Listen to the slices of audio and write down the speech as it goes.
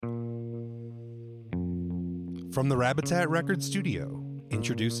From the Rabbitat Record Studio,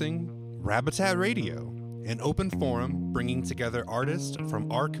 introducing Rabbitat Radio, an open forum bringing together artists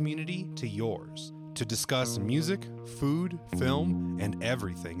from our community to yours to discuss music, food, film, and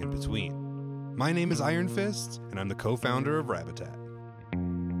everything in between. My name is Iron Fist, and I'm the co-founder of Rabbitat.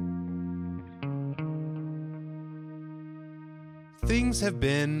 Things have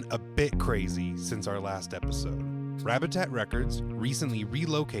been a bit crazy since our last episode. Rabbitat Records recently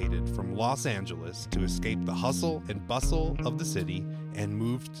relocated from Los Angeles to escape the hustle and bustle of the city and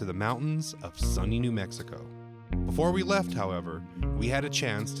moved to the mountains of sunny New Mexico. Before we left, however, we had a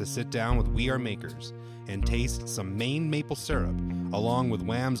chance to sit down with We Are Makers and taste some Maine maple syrup along with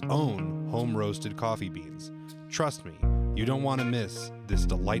Wham's own home-roasted coffee beans. Trust me, you don't want to miss this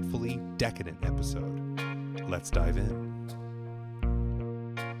delightfully decadent episode. Let's dive in.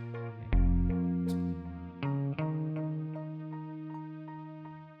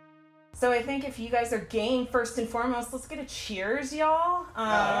 So I think if you guys are game, first and foremost, let's get a cheers, y'all.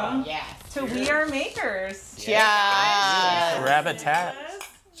 Yes. To We Are Makers. Cheers. Rabbitat.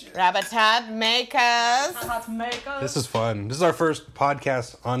 Rabbitat Makers. Let's make us. This is fun. This is our first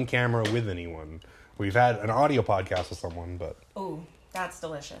podcast on camera with anyone. We've had an audio podcast with someone, but... Ooh, that's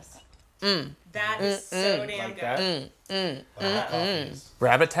delicious. That is so damn good.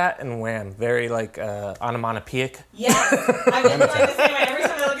 Rabbitat and Wham. Very onomatopoeic. Yes. I really like the same way. Every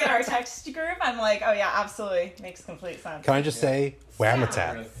time I look at our text group, I'm like, oh yeah, absolutely. Makes complete sense. Can I just say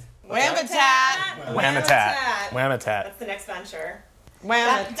Whammitat? Rabbitat. Whammitat. Whammitat. That's the next venture.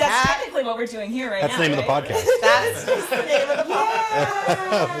 Rabbitat. That's technically what we're doing here right That's now. the name of the right? podcast. That's just the name of the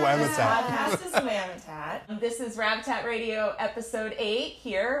podcast. Whammitat. Podcast is Whammitat. This is Rabbitat Radio episode 8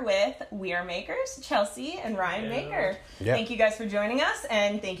 here with We Are Makers, Chelsea and Ryan Maker. Yeah. Thank you guys for joining us,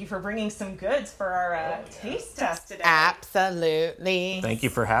 and thank you for bringing some goods for our taste test today. Absolutely. Thank you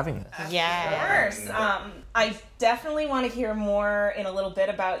for having us. Of Yeah. course. I definitely want to hear more in a little bit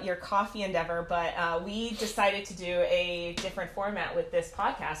about your coffee endeavor, but we decided to do a different format with this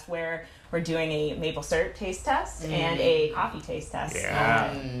podcast where we're doing a maple syrup taste test and a coffee taste test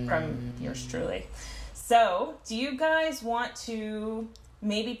from yours truly. So, do you guys want to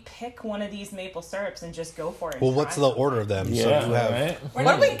maybe pick one of these maple syrups and just go for it? Well, what's the order of them? So you have... right?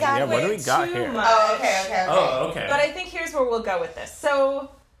 What do we got? Yeah, what do we got Too here? much. Oh, okay. Oh, okay. But I think here's where we'll go with this.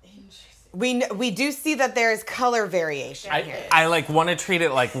 So, We do see that there is color variation here. I want to treat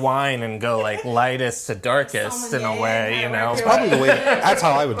it like wine and go lightest to darkest in a way, you know. Probably the way... That's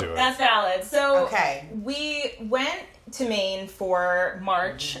how I would do it. that's valid. So, Okay. we went to Maine for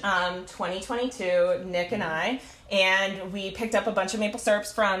March 2022, Nick and I, and we picked up a bunch of maple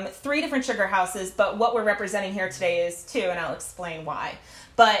syrups from 3 different sugar houses, but what we're representing here today is 2, and I'll explain why.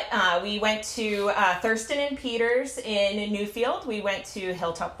 But we went to Thurston and Peters in Newfield. We went to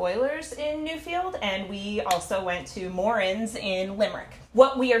Hilltop Boilers in Newfield. And we also went to Morin's in Limerick.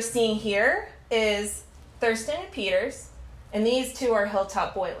 What we are seeing here is Thurston and Peters. And these 2 are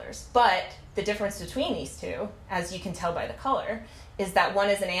Hilltop Boilers. But the difference between these 2, as you can tell by the color, is that one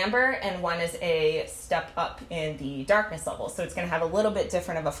is an amber and one is a step up in the darkness level. So it's going to have a little bit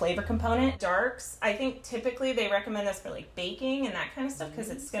different of a flavor component. Darks, I think typically they recommend this for baking and that kind of stuff because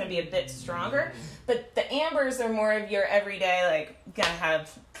it's going to be a bit stronger. But the ambers are more of your everyday, going to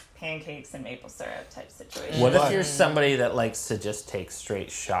have pancakes and maple syrup type situation. What if you're somebody that likes to just take straight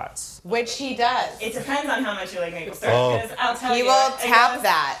shots? Which he does. It depends on how much you like maple syrup. Oh. 'Cause I'll tell He you, will I tap guess-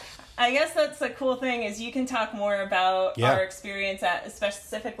 that. I guess that's the cool thing is you can talk more about Yeah. our experience at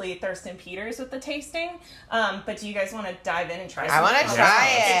specifically Thurston Peters with the tasting. But do you guys want to dive in and try? I want to something? try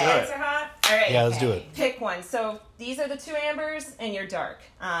If it. lights are hot. All right. Yeah, let's do it. Pick one. So these are the 2 ambers and your dark.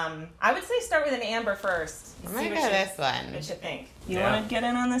 I would say start with an amber first. I'm See going to what go you- this one. What you think? You Yeah. want to get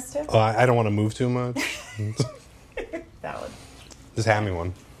in on this too? Oh, I don't want to move too much. Valid. Just hand me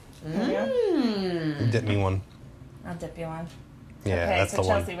one. Yeah. Dip me one. I'll dip you one. Yeah, okay, that's so the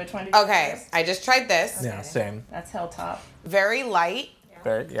Chelsea, one. which one did you Okay, choose? I just tried this. Yeah, same. That's Hilltop. Very light.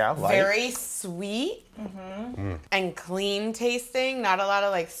 Light. Very sweet and clean tasting. Not a lot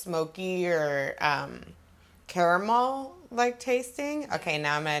of smoky or caramel tasting. Okay,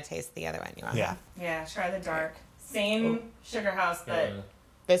 now I'm gonna taste the other one. You want Yeah. Yeah, try the dark. Same sugar house, but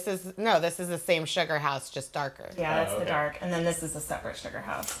This is the same sugar house, just darker. yeah, that's the okay. dark. And then this is a separate sugar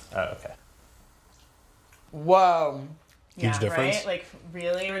house. Oh, okay. Whoa. Huge Yeah, difference. right?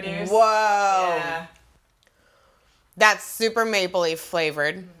 Really reduced. Whoa. Yeah. That's super mapley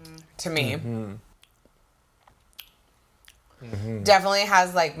flavored to me. Definitely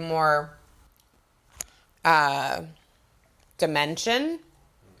has more dimension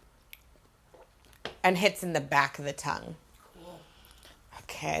and hits in the back of the tongue.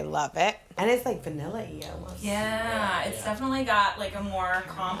 Okay, I love it. And it's like vanilla-y almost. Yeah, it's definitely got like a more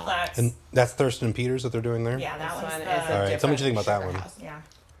complex. And that's Thurston and Peters that they're doing there? Yeah, that This one's one the. is a All right, tell me what you think different about that sugar one. house. Yeah.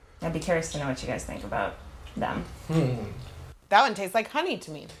 I'd be curious to know what you guys think about them. That one tastes like honey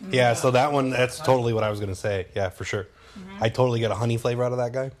to me. Yeah, so that one, that's totally what I was going to say. Yeah, for sure. I totally get a honey flavor out of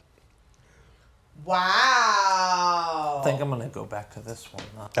that guy. Wow. I think I'm gonna go back to this one.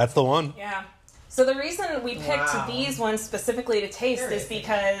 That's the one. Yeah. So the reason we picked Wow. these ones specifically to taste is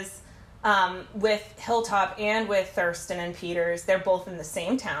because with Hilltop and with Thurston and Peters, they're both in the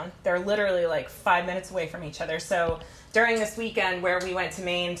same town. They're literally like 5 minutes away from each other. So during this weekend where we went to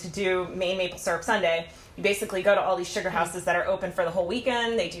Maine to do Maine Maple Syrup Sunday, you basically go to all these sugar houses that are open for the whole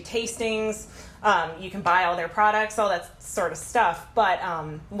weekend. They do tastings. You can buy all their products, all that sort of stuff. But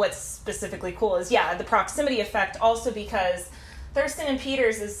what's specifically cool is, the proximity effect, also because Thurston and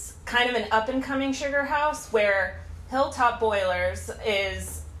Peters is kind of an up-and-coming sugar house, where Hilltop Boilers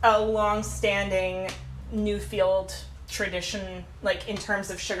is a long-standing Newfield tradition, like in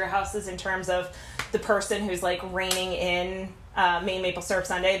terms of sugar houses, in terms of the person who's like reigning in Maine Maple Syrup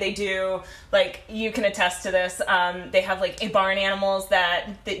Sunday. They do, like, you can attest to this, they have like barn animals that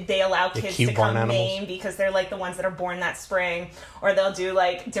they allow kids to come to Maine because they're like the ones that are born that spring. Or they'll do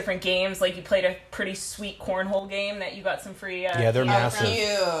like different games, like you played a pretty sweet cornhole game that you got some free Yeah, they're massive. Cute.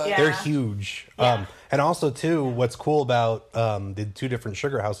 Yeah. They're huge. Yeah. And also, too, what's cool about the two different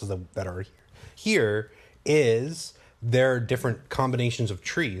sugar houses that are here is there are different combinations of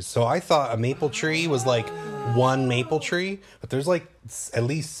trees. So I thought a maple tree was like one maple tree, but there's like at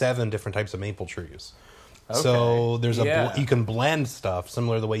least 7 different types of maple trees. Okay. So there's Yeah. you can blend stuff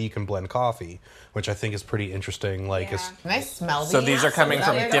similar to the way you can blend coffee, which I think is pretty interesting. Like, Yeah. Can I smell these? So these are coming so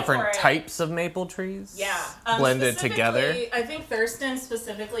from there you go different for it. types of maple trees? Yeah. Blended Specifically, together? I think Thurston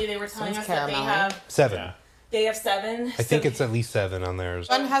specifically, they were telling Sounds us that caramelly. 7. they have 7. I think it's at least 7 on theirs.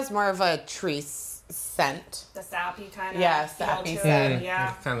 One has more of a tree scent. the sappy kind of Yeah, sappy feel to scent. it.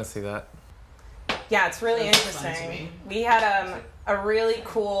 Yeah. I kind of see that. Yeah, it's really That's fun to interesting. me. We had a really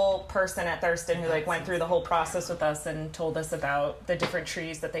cool person at Thurston who like went through the whole process with us and told us about the different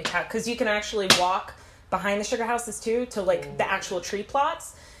trees that they have, because you can actually walk behind the sugar houses too to like the actual tree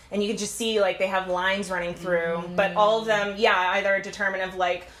plots, and you can just see like they have lines running through. But all of them, either determine of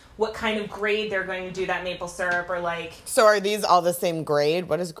like what kind of grade they're going to do that maple syrup, or like So are these all the same grade?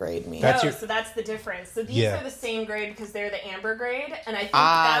 What does grade mean? That's no, your- so that's the difference. So these Yeah. are the same grade because they're the amber grade, and I think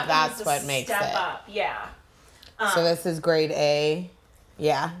Ah, that that's one's a what makes step it. up. Yeah. So this is grade A.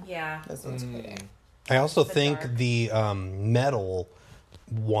 Yeah. Yeah. This one's grade A. I also think dark. the metal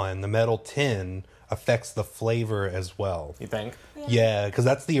one, the metal tin, affects the flavor as well. You think? Yeah, because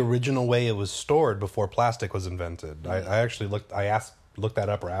that's the original way it was stored before plastic was invented. I actually looked that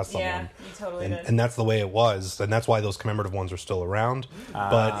up or asked someone. Yeah, you totally did. And that's the way it was, and that's why those commemorative ones are still around.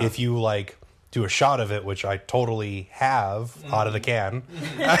 But if you like do a shot of it, which I totally have out of the can,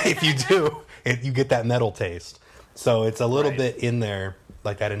 if you do, you get that metal taste. So it's a little Right. bit in there,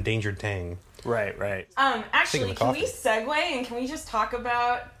 like that endangered tang. Right, right. Actually, of can we coffee. segue and can we just talk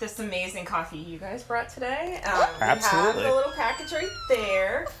about this amazing coffee you guys brought today? Absolutely. We have the little package right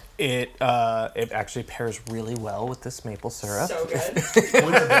there. It actually pairs really well with this maple syrup. So good.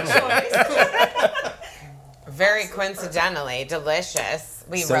 Choice. Very coincidentally delicious.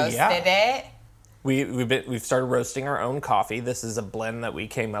 We So, roasted yeah. it. We've started roasting our own coffee. This is a blend that we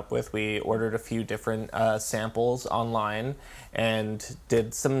came up with. We ordered a few different samples online and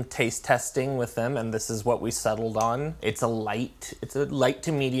did some taste testing with them, and this is what we settled on. It's a light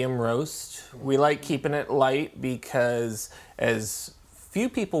to medium roast. We like keeping it light because, as few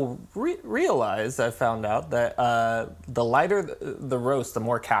people realize, I found out that the lighter the roast, the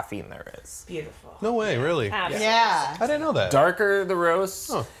more caffeine there is. Beautiful. No way, really? Absolutely. Yeah. I didn't know that. Darker the roast,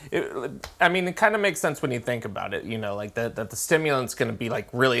 Huh. it kind of makes sense when you think about it, like that the stimulant's going to be like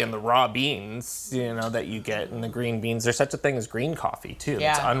really in the raw beans, that you get in the green beans. There's such a thing as green coffee too.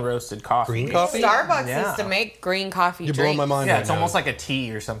 Yeah. It's unroasted coffee. Green coffee? Starbucks Yeah. used to make green coffee You're drinks. blowing my mind Yeah, right it's now. almost like a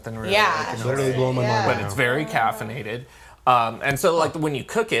tea or something. Really, Yeah. like, Literally blowing my mind Yeah. right but now. it's very caffeinated. And so like when you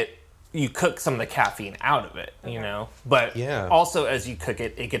cook it, you cook some of the caffeine out of it, But Yeah. also as you cook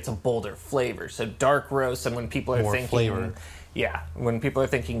it, it gets a bolder flavor. So dark roast, and when people are More thinking, flavor. when people are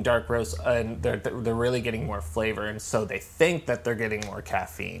thinking dark roast, and they're really getting more flavor, and so they think that they're getting more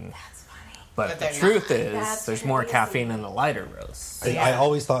caffeine. That's funny. But But the they're truth not. is, That's there's more crazy. caffeine in the lighter roast. I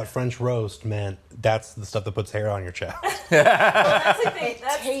always thought French roast meant that's the stuff that puts hair on your chest. That's the thing. It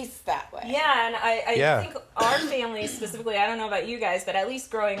That's, tastes that way. yeah, and I Yeah. think our family specifically, I don't know about you guys, but at least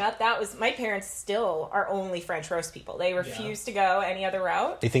growing up, that was, my parents still are only French roast people. They refuse to go any other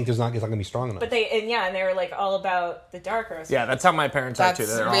route. They think it's not going to be strong enough. But they were like all about the dark roast. Yeah, that's how my parents are too.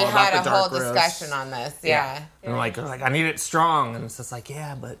 They're all we about had the a whole dark roast. discussion on this. Yeah. And like I need it strong, and it's just like,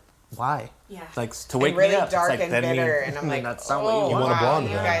 yeah, but why? Yeah. Like to wake Really me up. dark it's like, and then bitter, and I'm like, that's not what you oh, want. want a blonde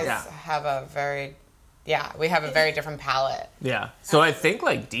you then. guys Yeah. have a very, we have a very different palate. Yeah. So I think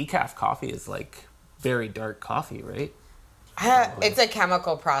like decaf coffee is like very dark coffee, right? It's a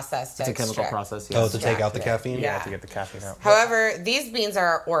chemical process to It's a chemical extract. process. Oh, Yes. to take out the Extract it. caffeine? Yeah. to get the caffeine out. However, these beans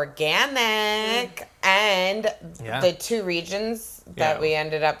are organic, and Yeah. the two regions that Yeah. we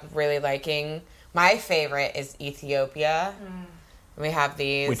ended up really liking. My favorite is Ethiopia. We have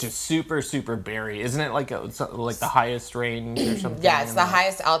these. Which is super, super berry. Isn't it like like the highest range or something? Yeah, it's the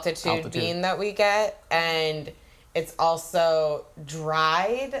highest altitude Altitude. bean that we get, and it's also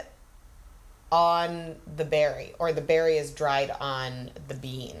dried on the berry, or the berry is dried on the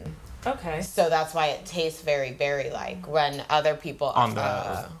bean. Okay. So that's why it tastes very berry-like. When other people on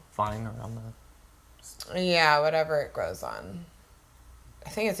the vine or on the. yeah, whatever it grows on. I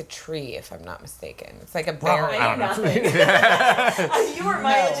think it's a tree, if I'm not mistaken. It's like a Well, berry. I don't know. Nothing. You were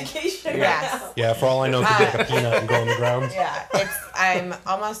my No. education. Yes. Yeah, for all I know, it could be like a peanut and go on the ground. Yeah, I'm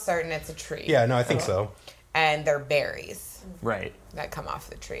almost certain it's a tree. Yeah, no, I think so. And they're berries Right. that come off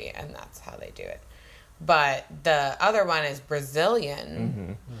the tree, and that's how they do it. But the other one is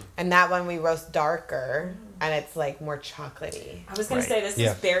Brazilian, and that one we roast darker, and it's like more chocolatey. I was going Right. to say this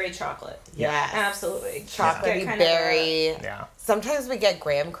Yeah. is berry chocolate. Yes. Absolutely. Chocolatey Get kind of berry. Yeah. Sometimes we get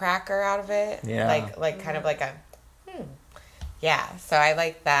graham cracker out of it. Yeah. Like kind of like a. Yeah, so I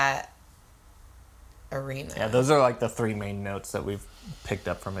like that arena. Yeah, those are like the three main notes that we've picked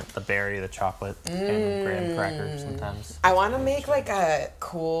up from it: the berry, the chocolate, and graham cracker. Sometimes. I want to make like a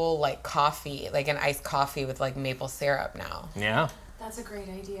cool like coffee, like an iced coffee with like maple syrup now. Yeah. That's a great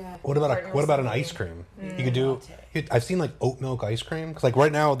idea. What about an ice cream? You could do. I've seen like oat milk ice cream. Because like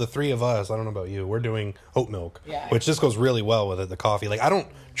right now, the three of us, I don't know about you, we're doing oat milk, Yeah. which just goes really well with it. The coffee, like I don't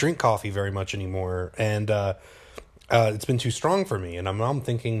drink coffee very much anymore, and it's been too strong for me. And I'm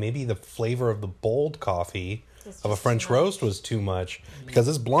thinking maybe the flavor of the bold coffee of a French roast was too much because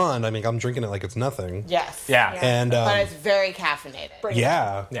this blonde. I mean, I'm drinking it like it's nothing. Yes. Yeah. And But it's very caffeinated.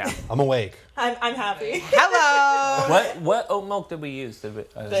 yeah, Yeah. I'm awake. I'm happy. Hello. What oat milk did we use? Did we,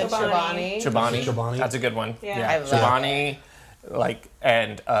 The Chobani. Chobani. That's a good one. Yeah. I love Chobani, like,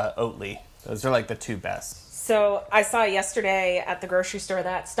 and Oatly. Those are like the two best. So I saw yesterday at the grocery store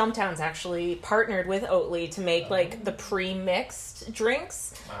that Stumptown's actually partnered with Oatly to make like the pre-mixed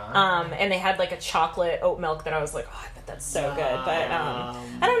drinks, and they had like a chocolate oat milk that I was like, oh, I bet that's so good. But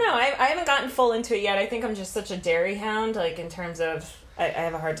I don't know. I haven't gotten full into it yet. I think I'm just such a dairy hound. Like in terms of, I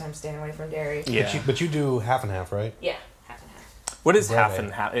have a hard time staying away from dairy. Yeah. But you do half and half, right? Yeah, half and half. What is Breve. half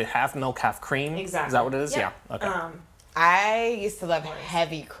and half? Half milk, half cream? Exactly. Is that what it is? Yeah. Yeah. Okay. I used to love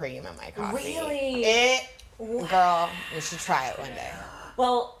heavy cream in my coffee. Really? Girl, you should try it one day.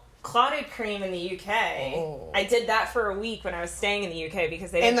 Well, clotted cream in the UK. Oh. I did that for a week when I was staying in the UK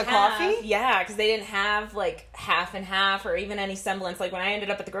because they In didn't the have, coffee? Yeah, because they didn't have like half and half or even any semblance. Like when I ended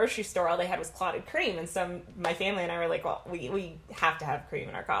up at the grocery store, all they had was clotted cream, and so my family and I were like, "Well, we have to have cream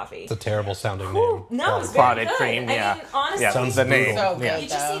in our coffee." It's a terrible sounding Cool. name. No, it's very Clotted good. cream, yeah. I mean, honestly, Yeah, Sounds the name. brutal. So Yeah. good. you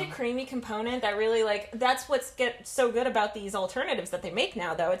just though. need a creamy component that really like that's what's get so good about these alternatives that they make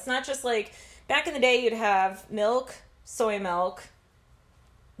now though. It's not just like back in the day you'd have milk, soy milk.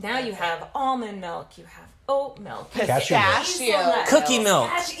 Now you have almond milk, you have oat milk, Cashew milk. Pistachio. Cookie milk.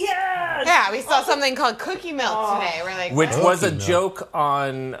 Yeah. Yeah, we saw something called cookie milk today. We're like, Which what? was a Cookie milk. joke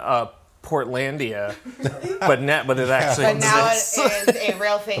on Portlandia, but it actually But now it exists. is a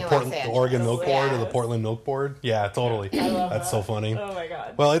real thing in Los The Angeles. Oregon Milk Board or the Yes. Portland Milk Board. Yeah, totally. That's so funny. Oh my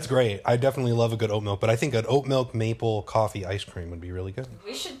god. Well, it's great. I definitely love a good oat milk, but I think an oat milk maple coffee ice cream would be really good.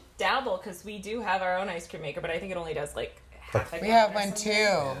 We should dabble because we do have our own ice cream maker, but I think it only does like half a We cup have or one something.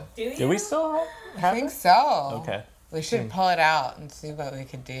 too. Do you? Do we still I have think it? so. Okay. We should pull it out and see what we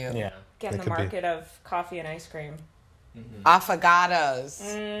could do. Yeah. get in It the could be. market of coffee and ice cream? Affogatos.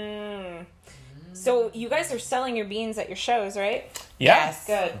 Mm. So you guys are selling your beans at your shows, right? Yeah. Yes.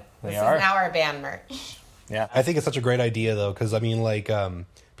 Good. We This are. is now our band merch. Yeah. I think it's such a great idea though, because I mean, like,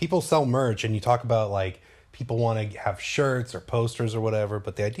 people sell merch, and you talk about like people want to have shirts or posters or whatever,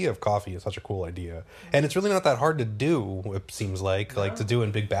 but the idea of coffee is such a cool idea, and it's really not that hard to do. It seems like to do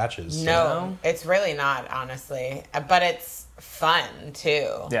in big batches. So- No, it's really not, honestly. But it's fun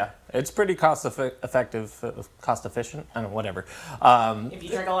too. Yeah, it's pretty cost efficient. I don't know, whatever. If you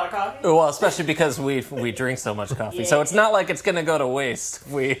drink a lot of coffee. Well, especially because we drink so much coffee, so it's not like it's gonna go to waste.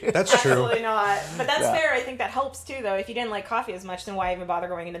 That's true. Absolutely not. But that's Yeah. fair. I think that helps too, though. If you didn't like coffee as much, then why even bother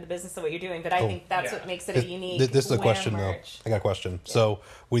going into the business of what you're doing? But I think that's what makes it a unique. This is a Wham question, merch. though. I got a question. So,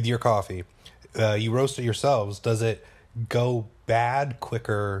 with your coffee, you roast it yourselves. Does it go bad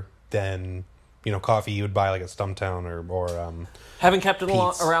quicker than coffee you would buy like at Stumptown or Haven't kept it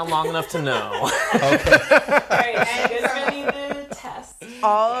Pete's. around long enough to know. Right, and it's ready to test.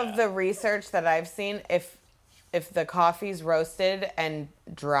 All of the research that I've seen, if the coffee's roasted and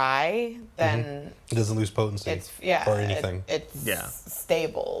dry, then it doesn't lose potency it's or anything? It's Yeah.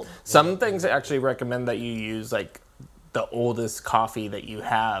 stable. Some things actually recommend that you use like the oldest coffee that you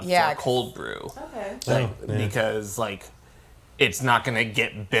have Yeah, for cold brew. Okay. Oh, yeah. Because like it's not gonna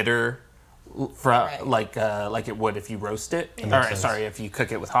get bitter Right. like it would if you roast it. makes Or sense. sorry, if you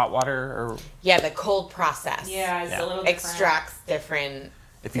cook it with hot water, or Yeah, the cold process. Yeah, it's Yeah. a little different. Extracts different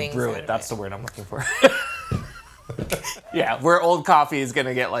if you things brew out it. of That's the word I'm looking for. Yeah, where old coffee is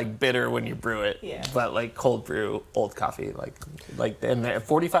gonna get like bitter when you brew it. Yeah. But like cold brew old coffee, like in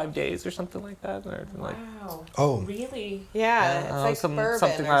 45 days or something like that, or like Wow. Oh. Really? Yeah, it's like bourbon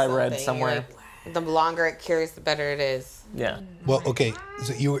something or I read something. somewhere. You're like, the longer it cures, the better it is. yeah. Well, okay.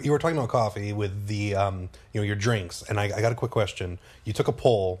 So you were talking about coffee with the your drinks, and I got a quick question. You took a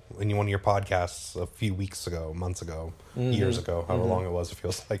poll in one of your podcasts a few weeks ago, months ago, years ago, however long it was. It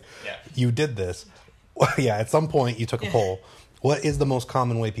feels like you did this. Yeah, at some point you took a poll. What is the most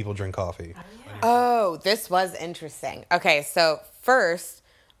common way people drink coffee? Oh, this was interesting. Okay, so first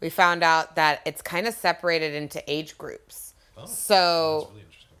we found out that it's kind of separated into age groups. So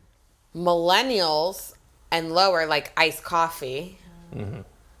millennials and lower like iced coffee.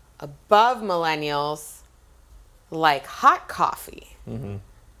 Above millennials like hot coffee.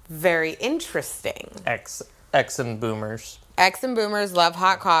 Very interesting. X and boomers. X and boomers love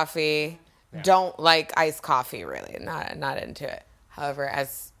hot coffee. Don't like iced coffee really. Not into it. However,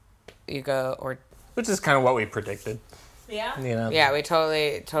 as you go or Which is kind of what we predicted. Yeah. You know? yeah, we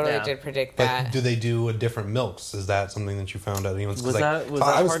totally Yeah. did predict But that. do they do a different milks? Is that something that you found out? Was Was I that was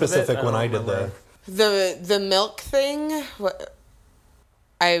part of it? specific I when don't I did remember. The milk thing,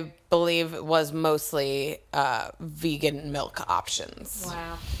 I believe, was mostly vegan milk options.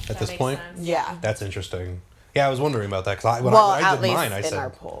 Wow. At That this makes point? sense. Yeah. That's interesting. Yeah, I was wondering about that because when Well, I at did least mine, I in our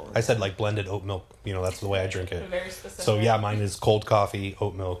poll. said like blended oat milk. That's the way I drink it. Very specific. So yeah, mine is cold coffee,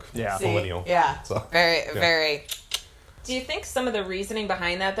 oat milk, Yeah. See? millennial. Yeah. So Very. Do you think some of the reasoning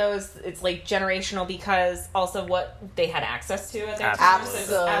behind that, though, is it's like generational because also what they had access to at their time? So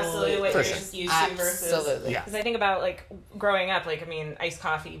it's absolutely what For you're sure. just used to versus. Absolutely. Yeah. Because I think about like growing up, like I mean, iced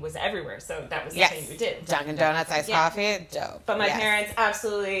coffee was everywhere, so that was the Yes. thing you did. Dunkin' Donuts iced Yeah. coffee, dope. But my Yes. parents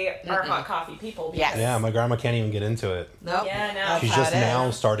absolutely are hot coffee people. Yes. Yeah, my grandma can't even get into it. Nope. Yeah, no. That's She's how just it is.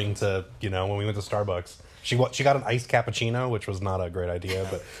 now starting to, when we went to Starbucks, she got an iced cappuccino, which was not a great idea,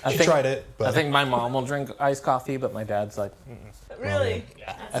 but she think- tried it. But I think my mom will drink iced coffee, but my dad's like, Really?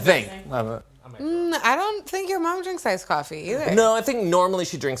 I think. I don't think your mom drinks iced coffee either. No, I think normally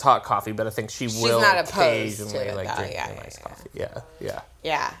she drinks hot coffee, but I think she will not opposed to occasionally it, like though. drink Yeah, an yeah, iced yeah. coffee. Yeah, yeah.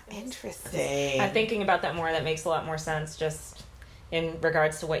 Yeah. Interesting. I'm thinking about that more. That makes a lot more sense, just in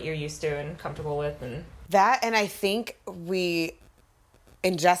regards to what you're used to and comfortable with, and That, and I think we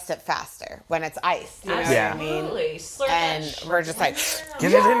ingest it faster when it's iced. You know Yeah. what I mean? absolutely. Slurp that And shit. we're just like,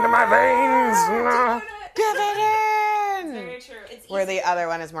 Get it into my veins. give it in! Very true. It's Where easy. the other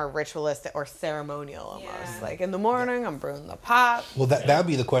one is more ritualistic or ceremonial almost. Yeah. Like in the morning, I'm brewing the pot. well, that would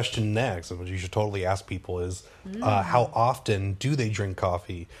be the question next, which you should totally ask people is how often do they drink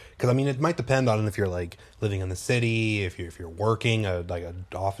coffee? Because I mean, it might depend on if you're like living in the city, if you're working like an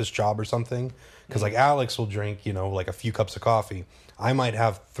office job or something. Because like Alex will drink, like a few cups of coffee. I might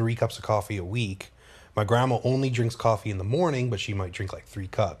have 3 cups of coffee a week. My grandma only drinks coffee in the morning, but she might drink like 3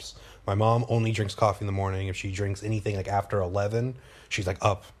 cups. My mom only drinks coffee in the morning. If she drinks anything like after 11, she's like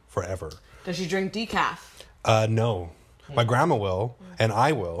up forever. Does she drink decaf? No. My grandma will, and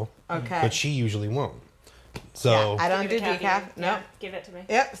I will. Okay. But she usually won't. So I don't do Give it decaf. caffeine. No. Yeah, give it to me.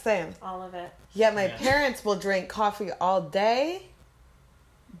 Yep, same. All of it. Yeah, my parents will drink coffee all day,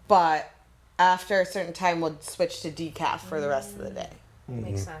 but after a certain time, we'll switch to decaf for the rest of the day.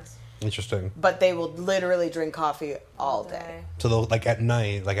 Makes sense. interesting. But they will literally drink coffee all day. So they'll like at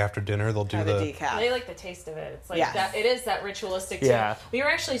night, like after dinner, they'll do Have the a decaf. They like the taste of it. It's like Yes. that. It is that ritualistic. Yeah. Too. We were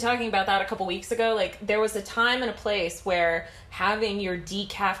actually talking about that a couple weeks ago. Like there was a time and a place where having your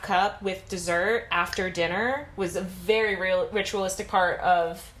decaf cup with dessert after dinner was a very real ritualistic part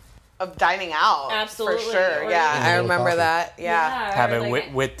of of dining out. Absolutely. For sure. Or Yeah, even I a little remember coffee. that. Yeah. Have or it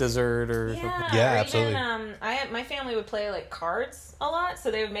like with dessert or something. Yeah, or absolutely. Even, my family would play like cards a lot, so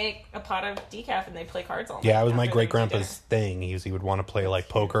they would make a pot of decaf and they play cards all night. Yeah, it was my after great they went to grandpa's thing. He would want to play like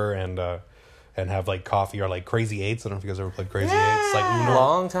poker and have like coffee or like Crazy Eights. I don't know if you guys ever played Crazy Eights. Like A Uno.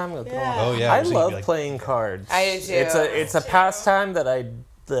 long time ago. Oh yeah, I so you'd love be like- playing cards. I do too. It's a pastime that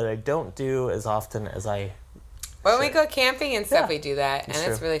I don't do as often as I. When we go camping and stuff, Yeah. we do that, and That's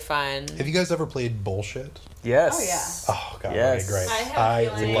it's true. really fun. Have you guys ever played Bullshit? Yes. Oh god, Yes. okay, great. I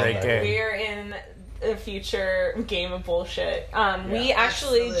have a feeling love Great that game. we're in a future game of bullshit. We actually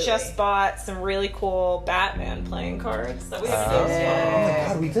absolutely. just bought some really cool Batman playing cards that we haven't Oh. used Oh yet.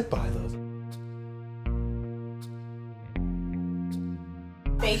 my god, we did buy those.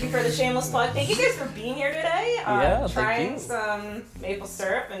 Thank you for the shameless plug. Thank you guys for being here today. Yeah, thank trying you. some maple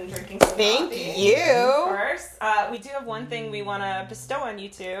syrup and drinking some Thank coffee. you. Of course. We do have one thing we want to bestow on you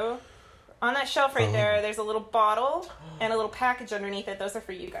two. On that shelf right there, there's a little bottle and a little package underneath it. Those are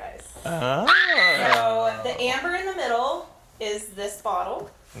for you guys. Oh. So the amber in the middle is this bottle.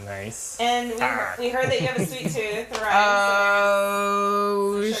 Nice. And we heard that you have a sweet tooth, right?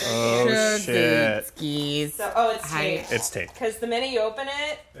 Oh, Oh, shit. skis. So, oh, it's Hi. taped. It's taped. Because the minute you open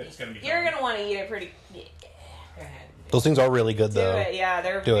it, It's gonna be you're going to want to eat it pretty... Those things are really good Do though. it, yeah.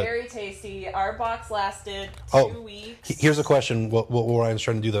 They're Do it. very tasty. Our box lasted 2 Oh, weeks. Here's a question. What Ryan's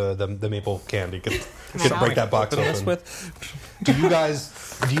trying to do the maple candy? Gonna break that box Open this open. with. Do you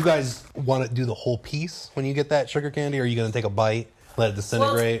guys want to do the whole piece when you get that sugar candy, or are you gonna take a bite, let it Well,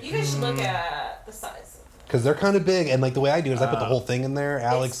 disintegrate? you guys should look at the size. Because they're kind of big, and like the way I do is I put the whole thing in there.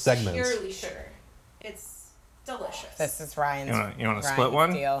 Alex It's segments. purely sugar. It's delicious. This is Ryan's. You wanna Ryan's split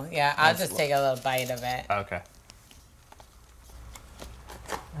one? Deal. Yeah, I'll just take a little bite of it. Okay.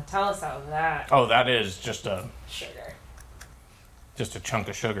 Now tell us how that Oh, that is just a sugar. chunk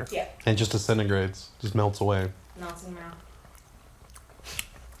of sugar. Yeah, And just disintegrates, just melts away. melts in your mouth.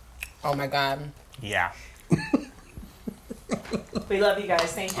 Oh my god. Yeah. We love you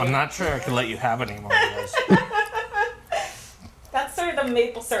guys. Thank you. I'm not sure I can let you have any more of those. That's where the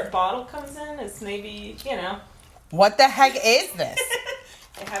maple syrup bottle comes in. Is maybe What the heck is this?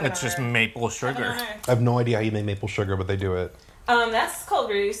 they have it It's on just our- maple have it on sugar. I have no idea how you make maple sugar, but they do it. That's called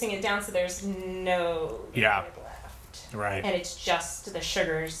reducing it down so there's no Yeah. liquid left. Right. And it's just the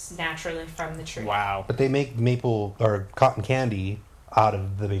sugars naturally from the tree. Wow. But they make maple or cotton candy out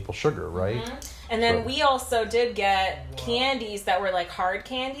of the maple sugar, right? And then So- we also did get candies that were like hard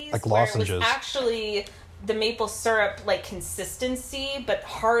candies. Like where lozenges. It was actually the maple syrup like consistency, but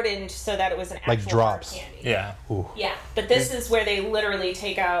hardened so that it was an actual Like drops. hard candy. Yeah. Ooh. Yeah, but this is where they literally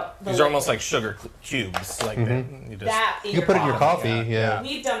take out the These are almost liquid. like sugar cubes. Like you just. that. You put it in your coffee, Yeah. yeah.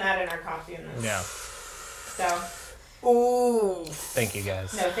 We've done that in our coffee in this. Yeah. So Ooh, Thank you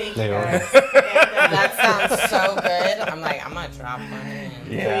guys. no, thank you They are. guys. And, that sounds so good. I'm like, I'm gonna drop one in.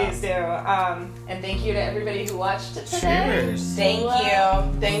 Yeah. Please do. And thank you to everybody who watched it today. Cheers. Thank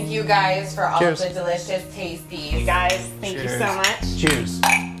you. Thank you guys for all Cheers. of the delicious You tasties. guys, thank you so much. Cheers.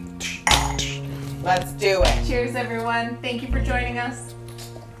 Let's do it. Cheers, everyone. Thank you for joining us.